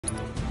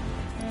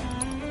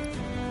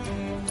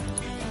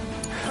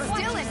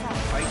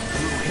Fight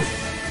brutally.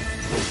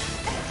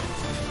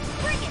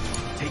 Bring it!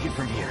 Take it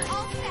from here.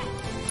 All set.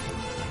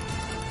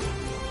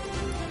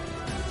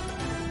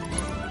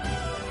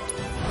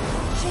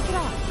 Shake it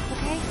off,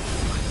 okay?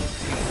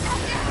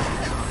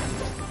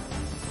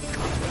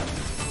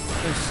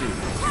 Let's see.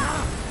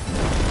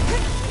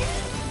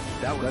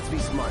 That one. Let's be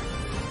smart.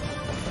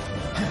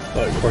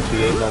 But of course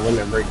he ain't gonna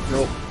limit break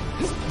through.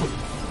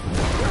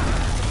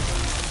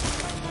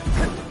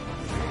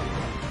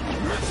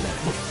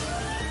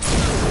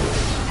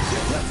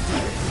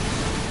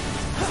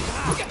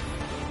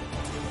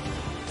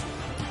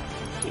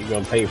 You're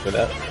gonna pay for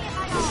that.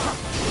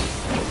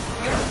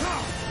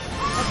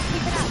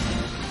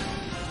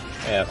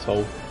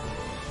 Asshole.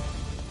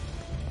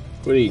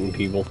 Quit eating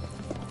people.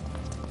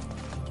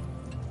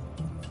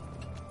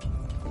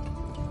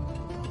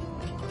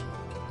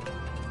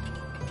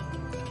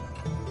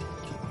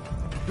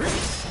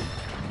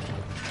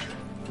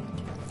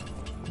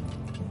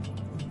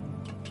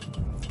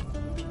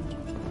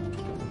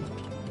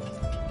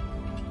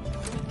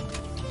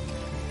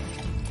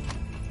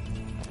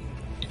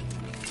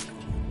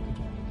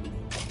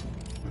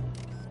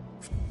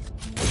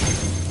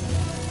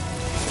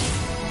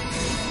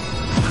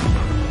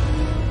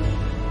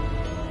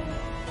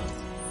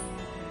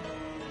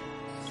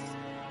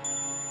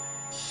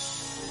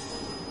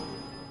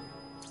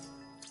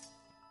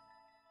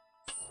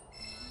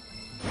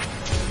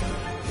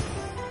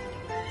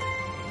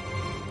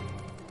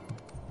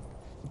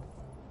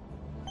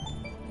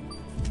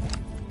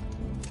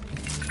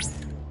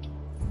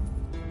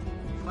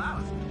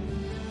 Clouds.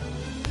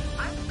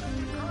 I'm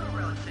detecting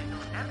proto-relic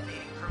signals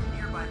emanating from a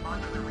nearby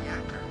modular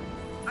reactor.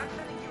 I'm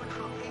sending you its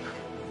location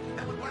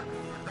and would like...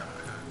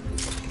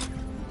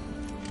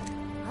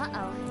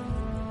 Uh-oh.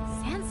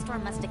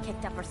 Sandstorm must have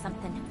kicked up or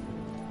something.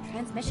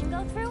 Transmission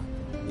go through?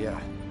 Yeah.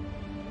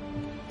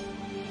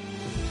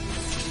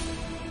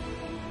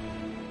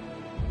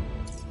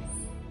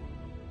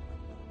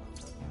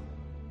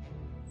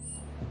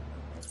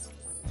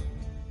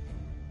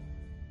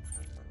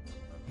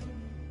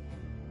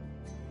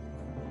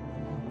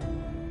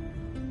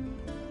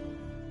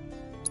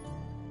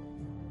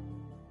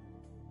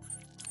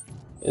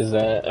 Is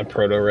that a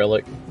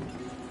proto-relic?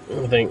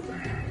 I think.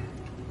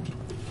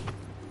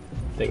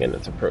 Thinking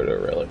it's a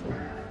proto-relic.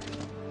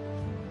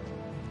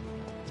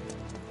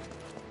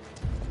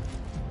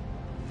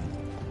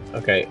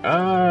 Okay,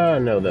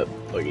 no, that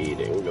buggy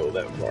didn't go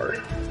that far.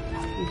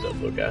 Who's up,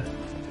 little guy?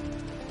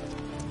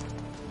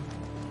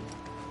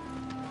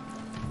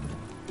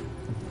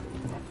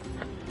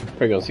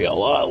 Probably gonna see a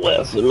lot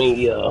less of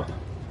me,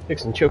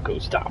 fixing choco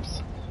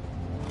stops.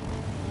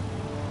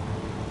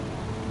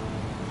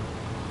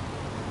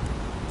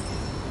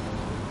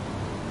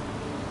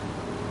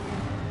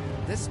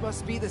 This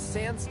must be the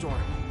sandstorm.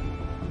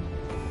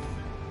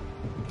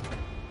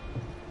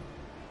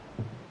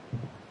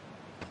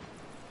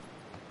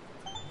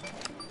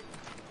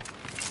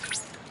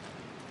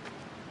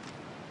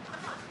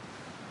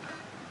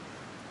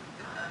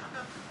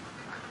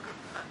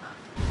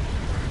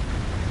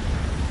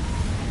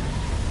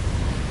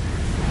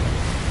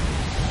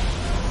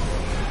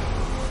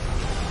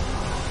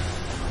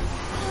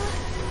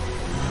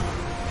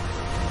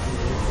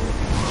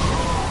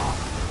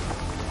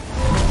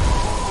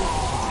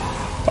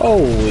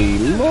 Holy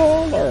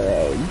mother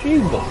of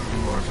Jesus!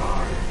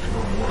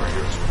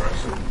 warrior's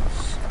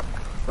presence.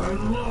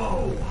 And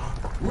lo,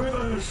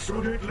 whither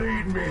should it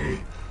lead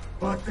me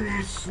but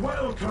these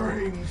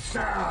sweltering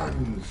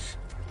sands?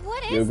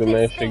 What is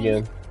Gilgamesh this thing?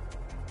 again.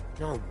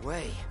 No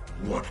way.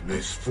 What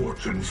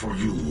misfortune for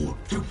you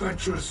to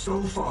venture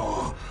so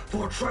far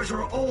for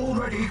treasure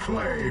already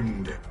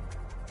claimed.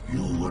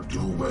 You would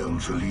do well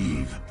to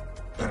leave,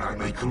 that I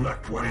may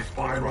collect what is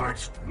by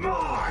rights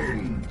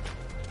mine.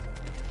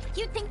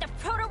 You think the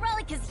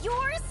proto-relic is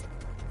yours?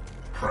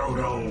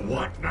 Proto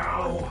what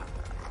now?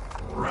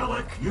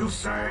 Relic, you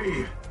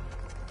say?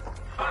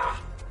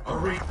 Ha! A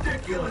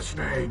ridiculous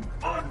name,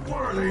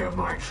 unworthy of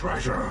my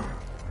treasure.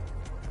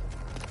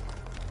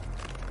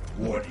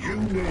 What you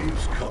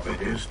knaves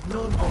covet is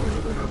none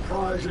other than a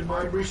prize in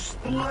my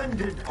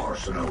resplendent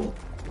arsenal.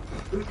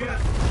 Get...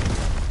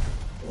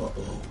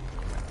 Uh-oh.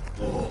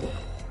 Oh.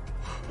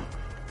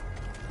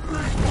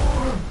 This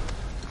form!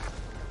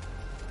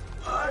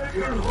 I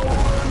can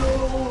hold no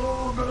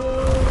longer!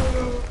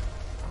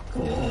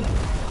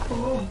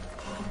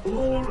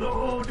 Oh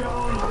no,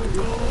 down I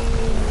go!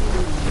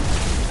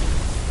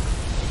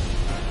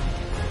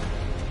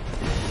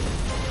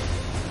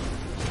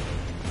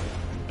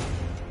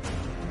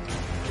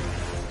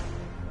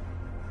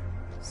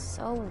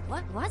 So,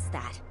 what was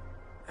that?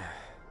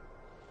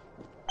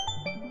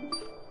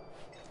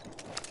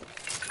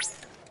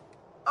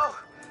 Oh,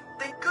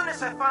 thank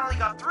goodness I finally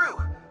got through.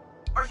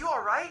 Are you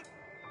alright?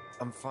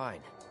 I'm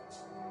fine.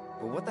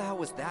 But what the hell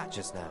was that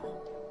just now?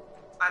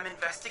 I'm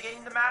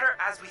investigating the matter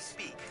as we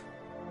speak.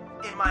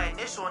 In my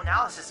initial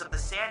analysis of the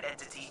sand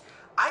entity,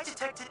 I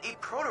detected a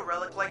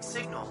proto-relic-like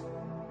signal.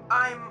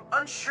 I'm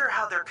unsure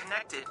how they're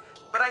connected,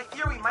 but I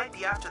fear we might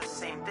be after the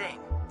same thing.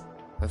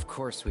 Of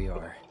course we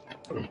are.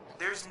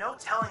 There's no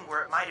telling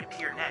where it might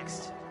appear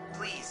next.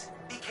 Please,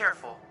 be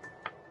careful.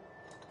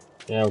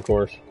 Yeah, of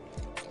course.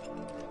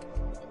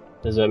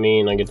 Does that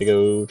mean I get to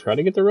go try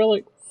to get the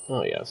relic?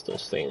 Oh yeah, it's still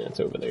staying. It's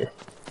over there.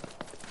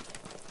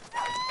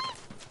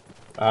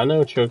 I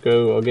know,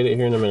 Choco. I'll get it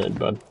here in a minute,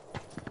 bud.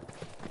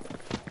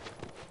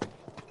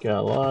 Got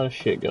a lot of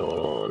shit going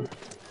on.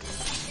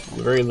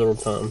 Very little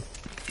time.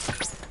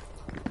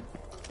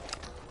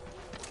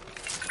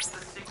 The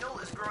signal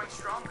is growing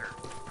stronger.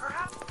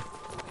 Perhaps...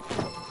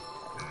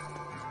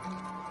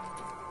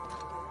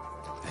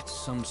 It's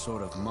some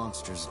sort of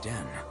monster's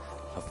den.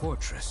 A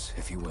fortress,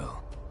 if you will.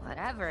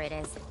 Whatever it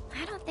is,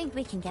 I don't think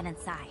we can get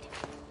inside.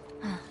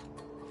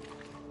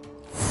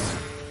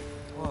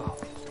 Whoa.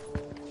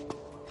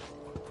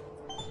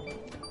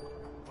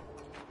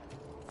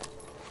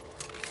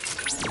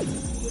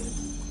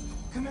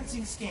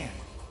 Commencing scan.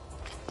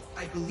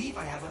 I believe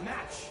I have a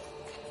match.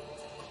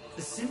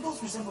 The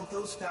symbols resemble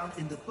those found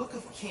in the Book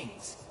of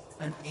Kings,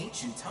 an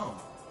ancient tome.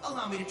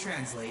 Allow me to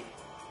translate.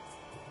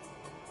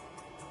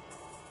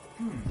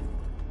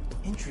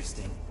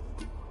 Interesting.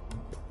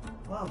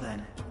 Well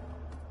then,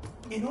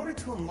 in order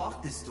to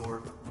unlock this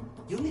door,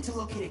 you'll need to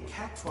locate a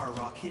cactuar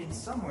rock hidden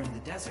somewhere in the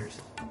desert.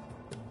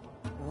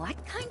 What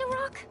kind of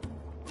rock?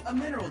 A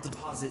mineral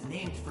deposit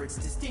named for its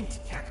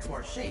distinct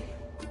cactuar shape.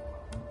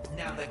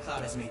 Now that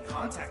Cloud has made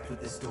contact with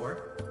this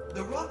door,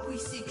 the rock we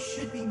seek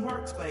should be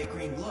marked by a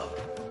green glow.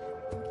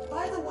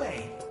 By the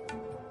way,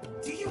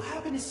 do you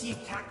happen to see a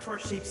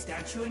cactuar-shaped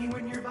statue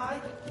anywhere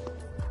nearby?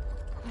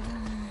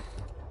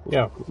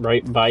 Yeah,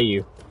 right by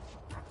you.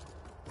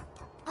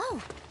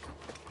 Oh,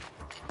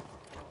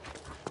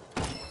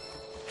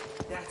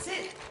 That's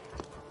it!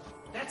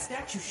 That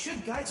statue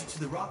should guide you to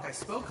the rock I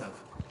spoke of,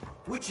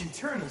 which in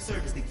turn will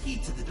serve as the key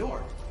to the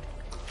door.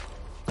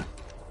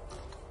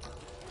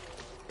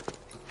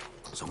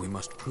 So we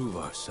must prove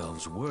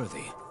ourselves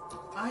worthy.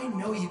 I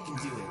know you can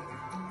do it.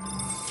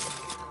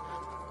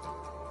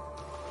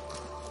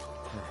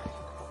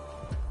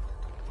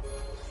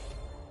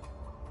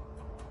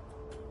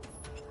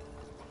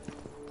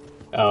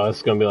 Oh,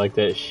 it's gonna be like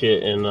that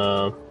shit in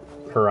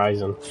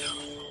Horizon.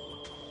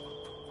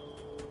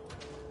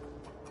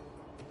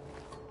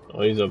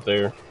 Oh, he's up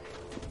there.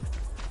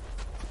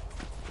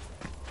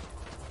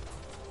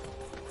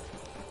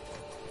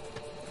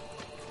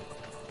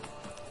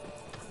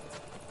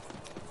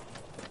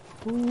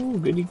 Ooh,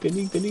 goody,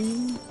 goody,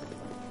 goody.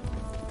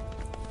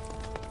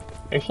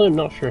 Actually, I'm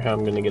not sure how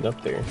I'm gonna get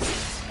up there.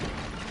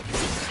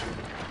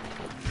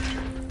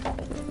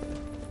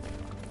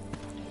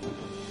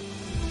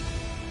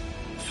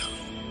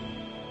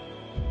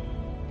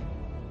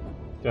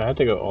 Do I have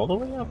to go all the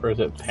way up, or is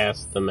it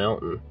past the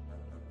mountain?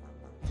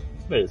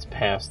 But it's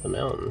past the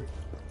mountain.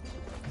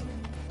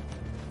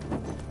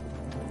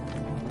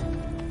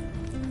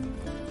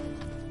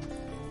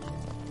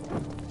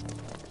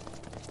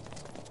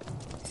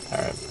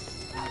 Alright.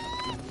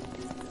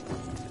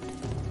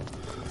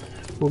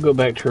 We'll go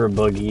back to our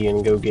buggy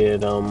and go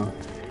get,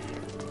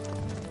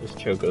 this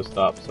Choco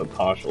stop so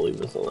Posh will leave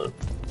us alone.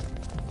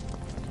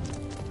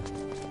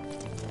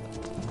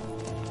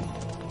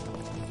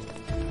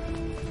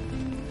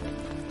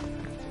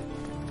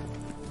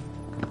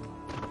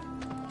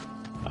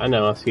 I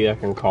know, I see I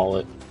can call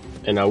it,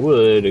 and I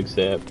would,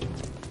 except,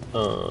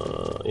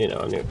 you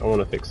know, I want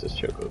to fix this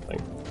Choco thing.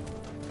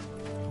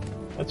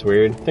 That's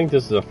weird. I think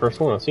this is the first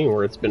one I've seen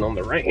where it's been on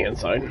the right-hand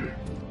side.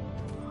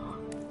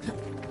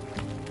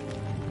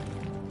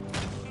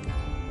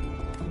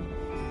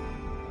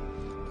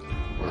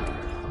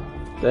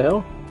 The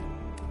hell?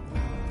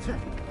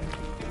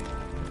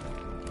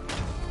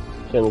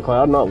 Can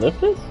Cloud not lift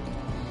this?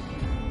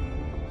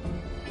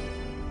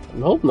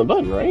 I'm holding the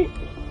button, right?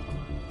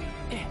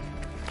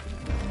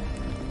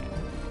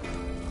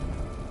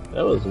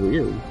 That was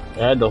weird. I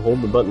had to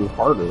hold the button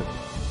harder.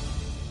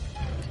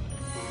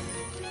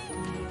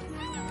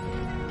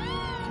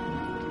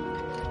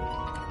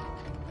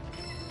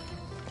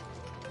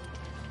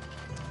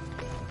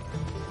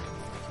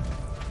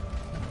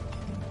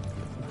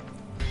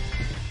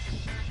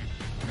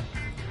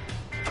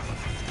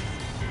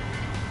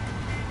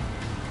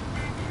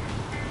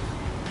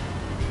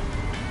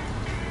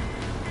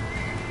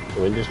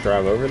 Can we just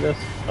drive over this?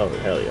 Oh,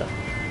 hell yeah.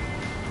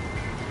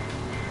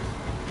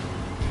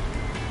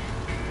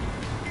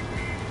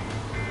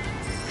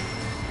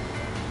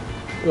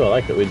 Ooh, I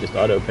like that we just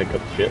auto pick up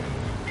shit.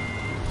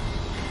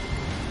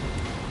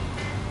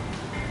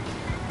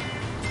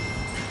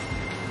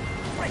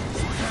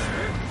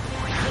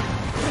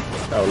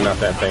 Oh, not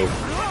that thing.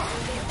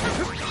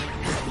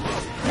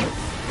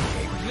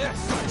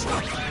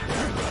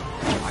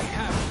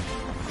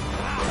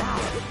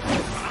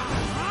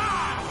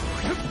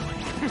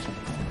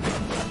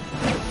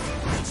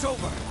 It's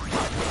over.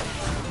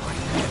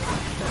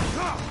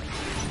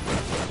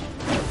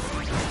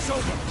 It's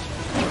over.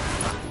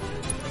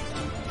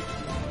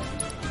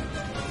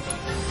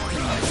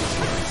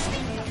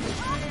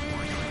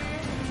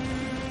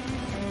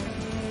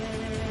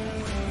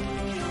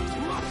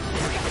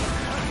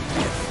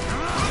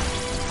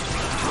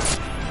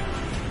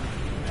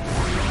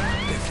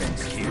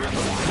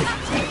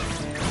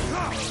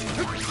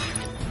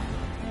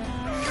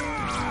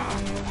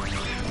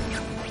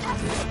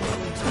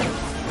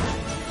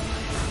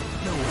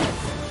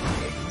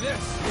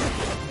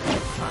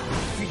 time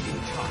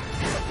feeding time.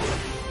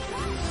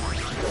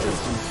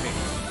 Just in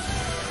case.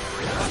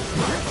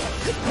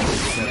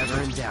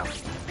 Never in doubt.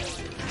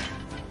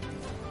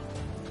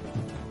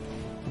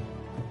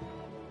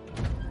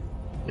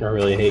 I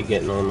really hate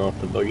getting on and off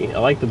the buggy. I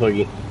like the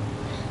buggy.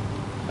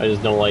 I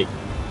just don't like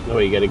the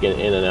way you gotta get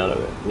in and out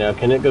of it. Now,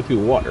 can it go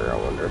through water, I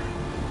wonder?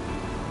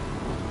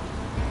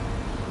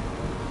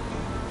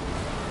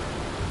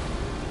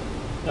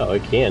 Oh,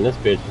 it can. This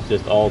bitch is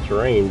just all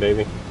terrain,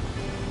 baby.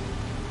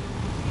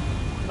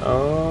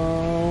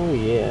 Oh,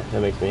 yeah.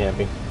 That makes me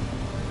happy.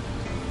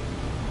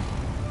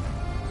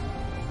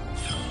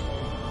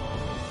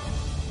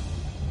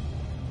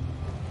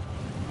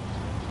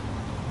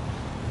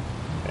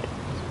 Okay,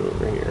 let's go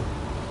over here.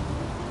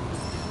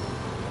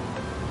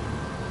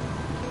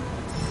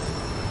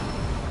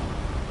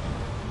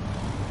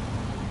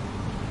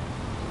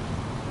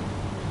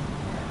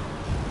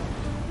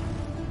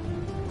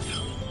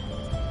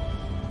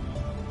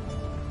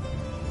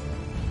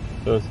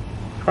 So it's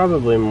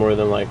probably more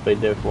than likely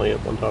definitely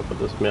up on top of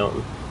this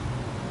mountain.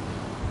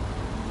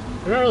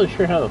 I'm not really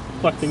sure how the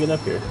fuck to get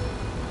up here.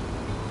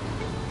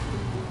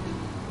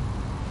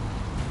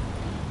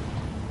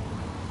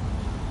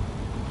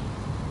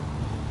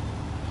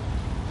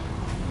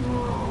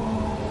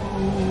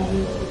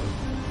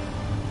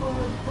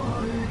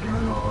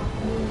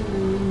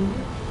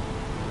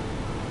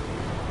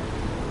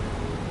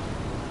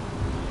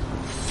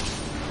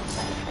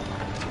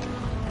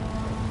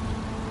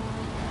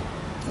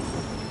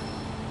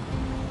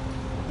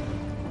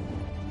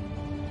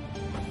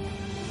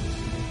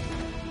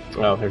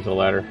 Oh, there's a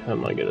ladder. That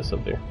might get us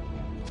up there.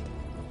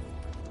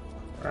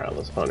 Alright,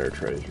 let's find our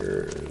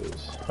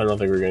treasures. I don't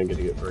think we're going to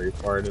get to get very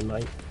far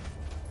tonight.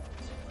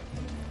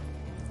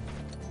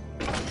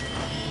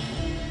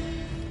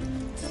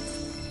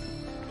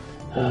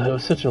 It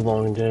was such a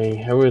long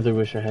day. I really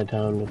wish I had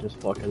time to just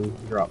fucking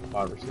drop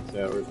 5 or 6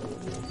 hours on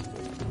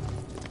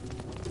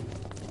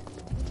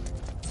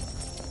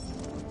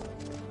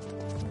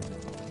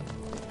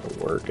this.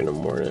 Work in the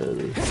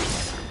morning.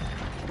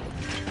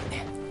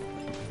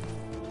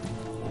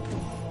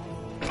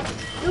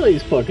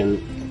 These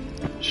fucking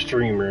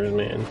streamers,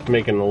 man,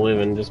 making a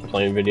living just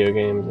playing video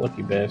games.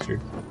 Lucky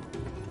bastards.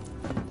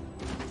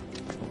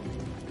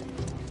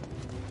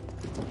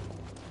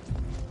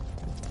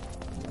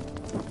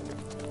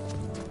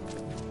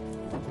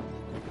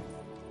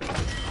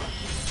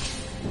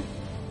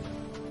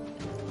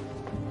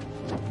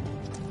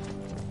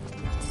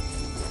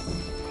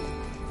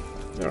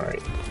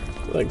 Alright,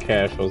 that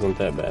cache wasn't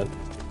that bad.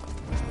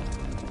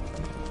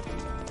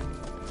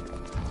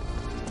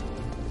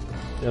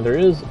 Now there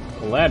is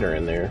a ladder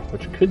in there,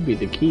 which could be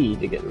the key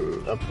to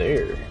getting up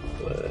there,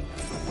 but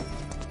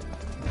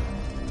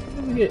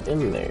how do we get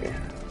in there?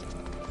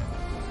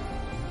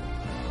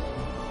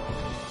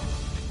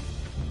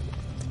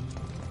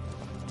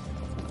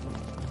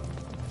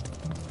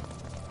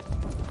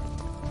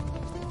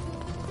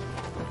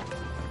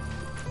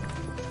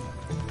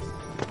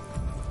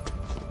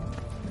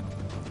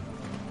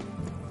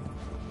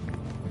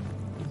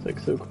 It's like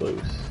so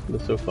close,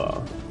 but so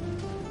far.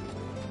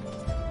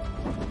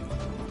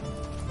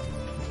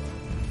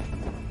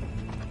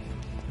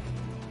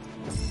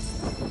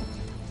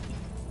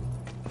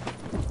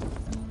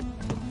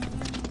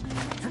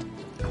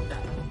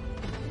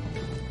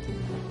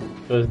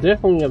 So it's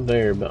definitely up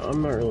there, but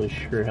I'm not really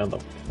sure how the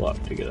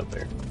fuck to get up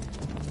there.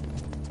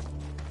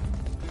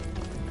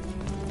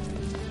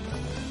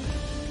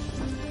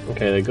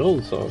 Okay, the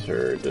gold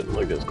saucer didn't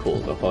look as cool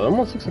as I thought. It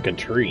almost looks like a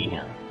tree.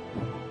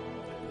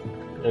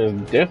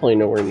 And it's definitely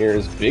nowhere near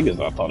as big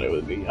as I thought it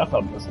would be. I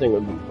thought this thing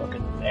would be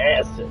fucking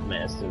massive,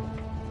 massive.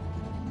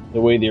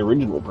 The way the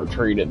original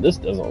portrayed it, this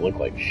doesn't look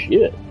like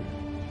shit.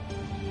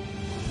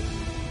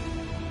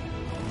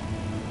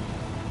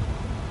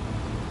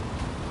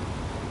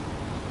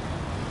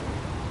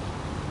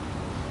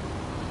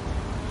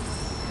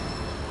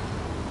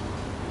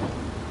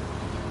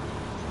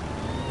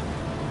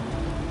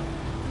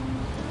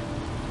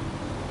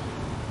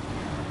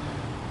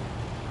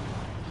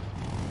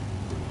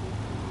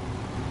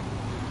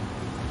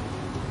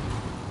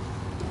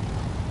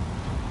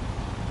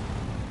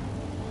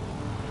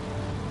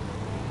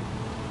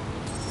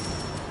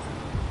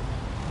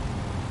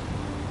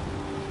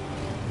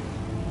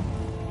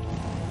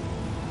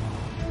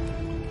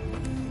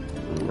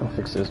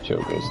 Fix this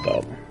Choco,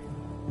 stop.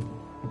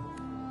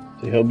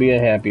 So he'll be a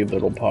happy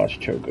little posh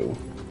Choco.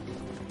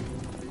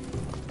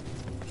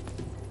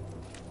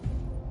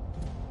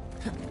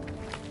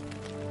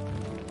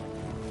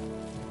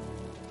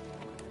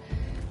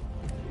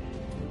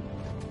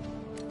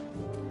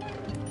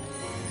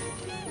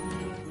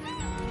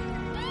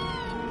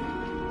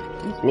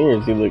 These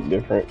mirrors, he look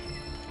different.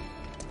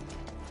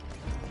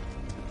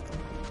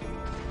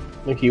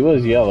 Look, he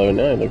was yellow,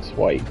 now he looks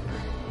white.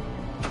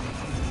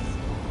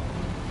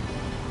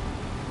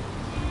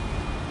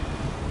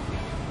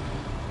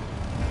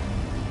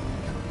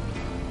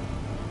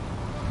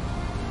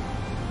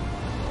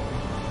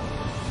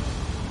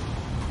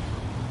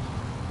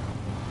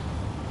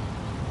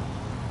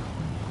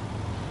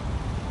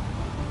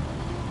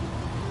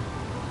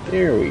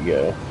 There we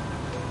go.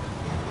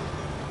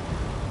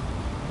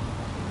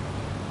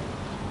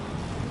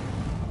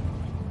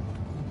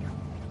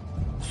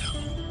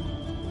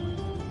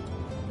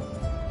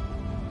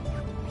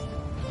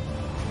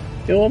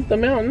 Go up the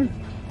mountain.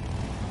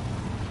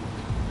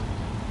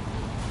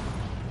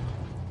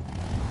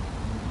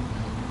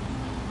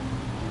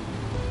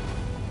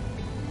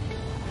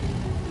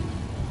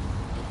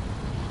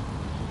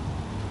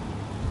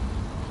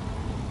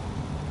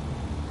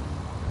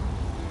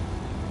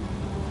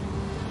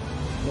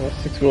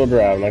 Six-wheel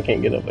drive and I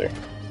can't get up there.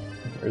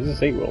 Or is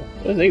this eight-wheel?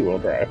 This is eight-wheel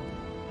drive.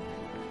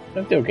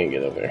 I still can't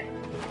get up there.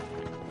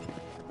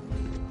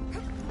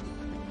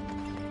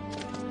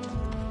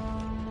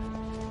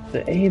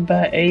 The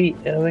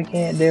 8x8, oh, we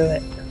can't do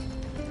it.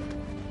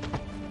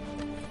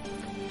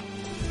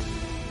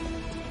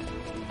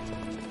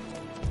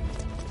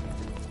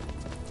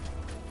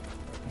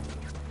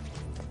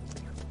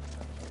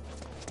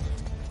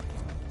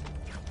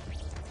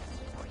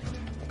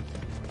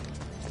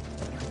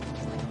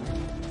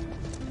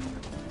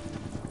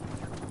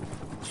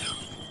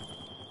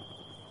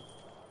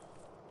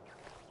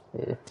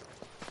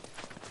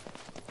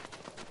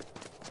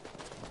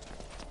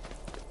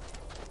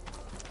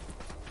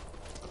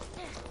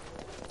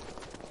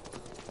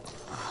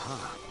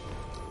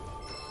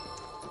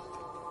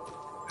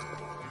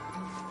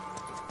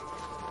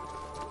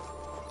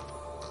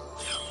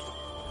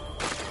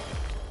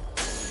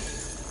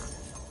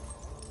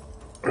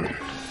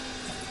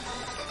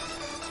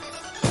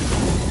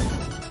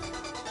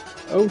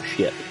 Oh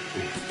shit.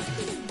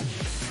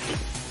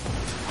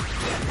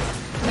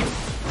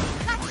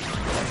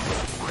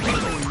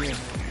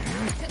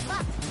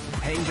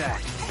 Hang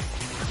back.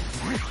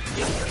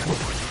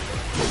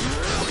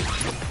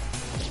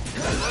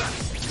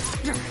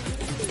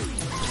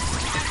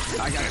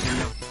 I got it.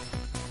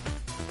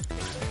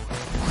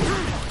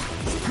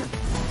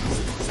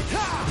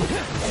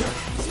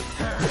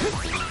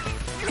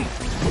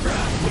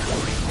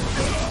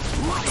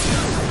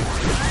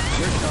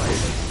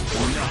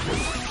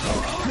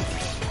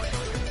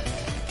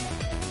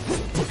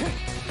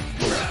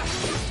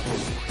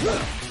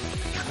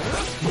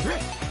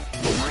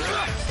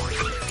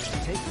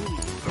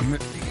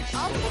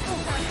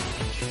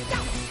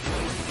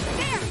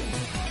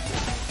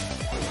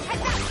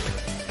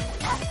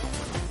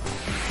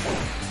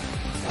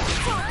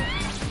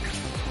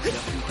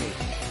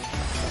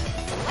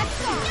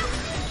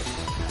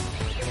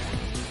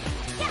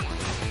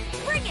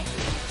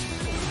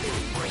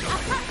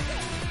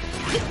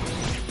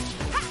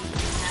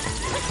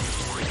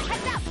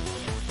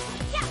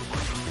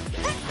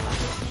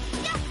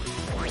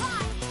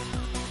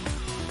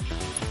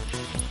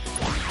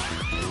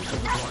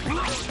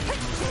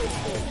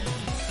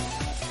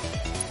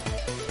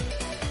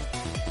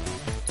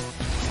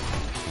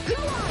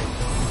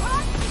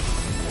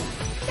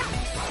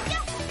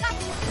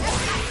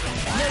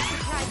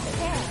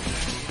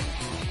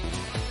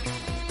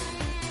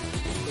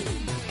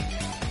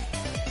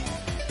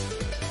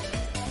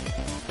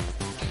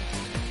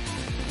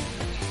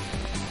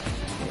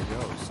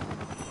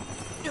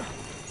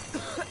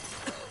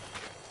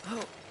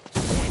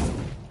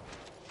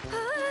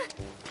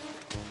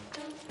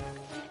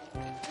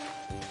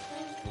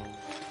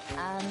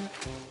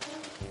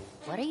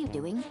 What are you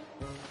doing?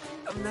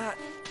 I'm not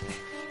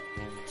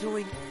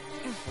doing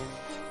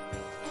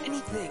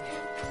anything.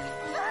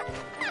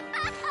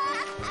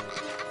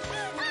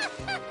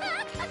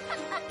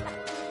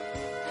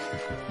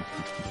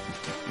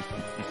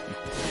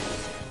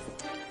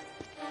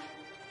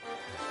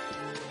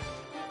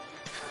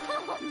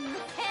 Oh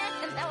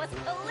man, that was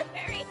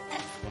hilarious.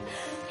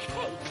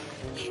 Hey,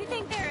 you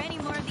think there are any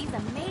more of these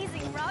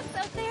amazing rocks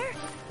out there?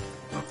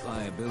 Your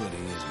pliability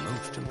is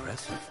most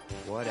impressive.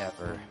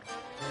 Whatever.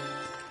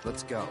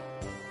 Let's go.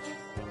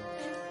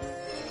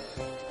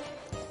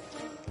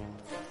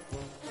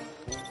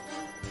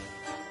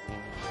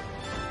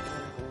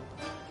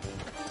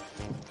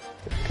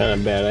 Kind of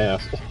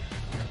badass.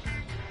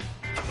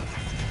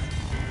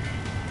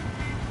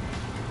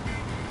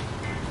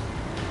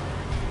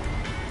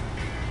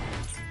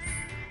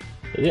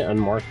 Did it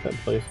unmark that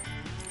place?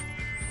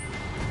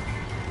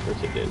 Of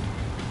course it did.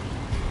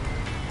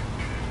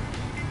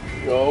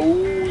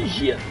 Oh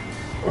shit.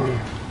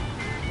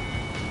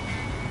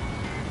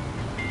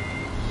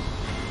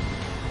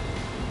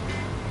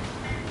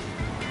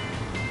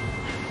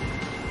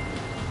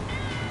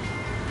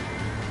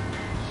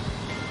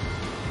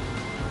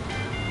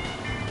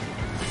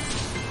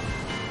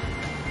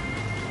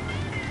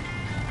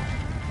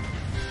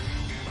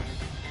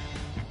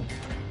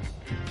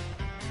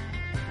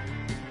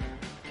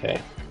 Okay.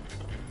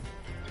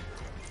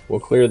 We'll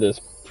clear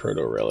this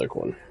proto-relic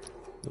one.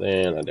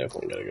 Then I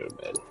definitely gotta go to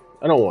bed.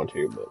 I don't want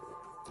to, but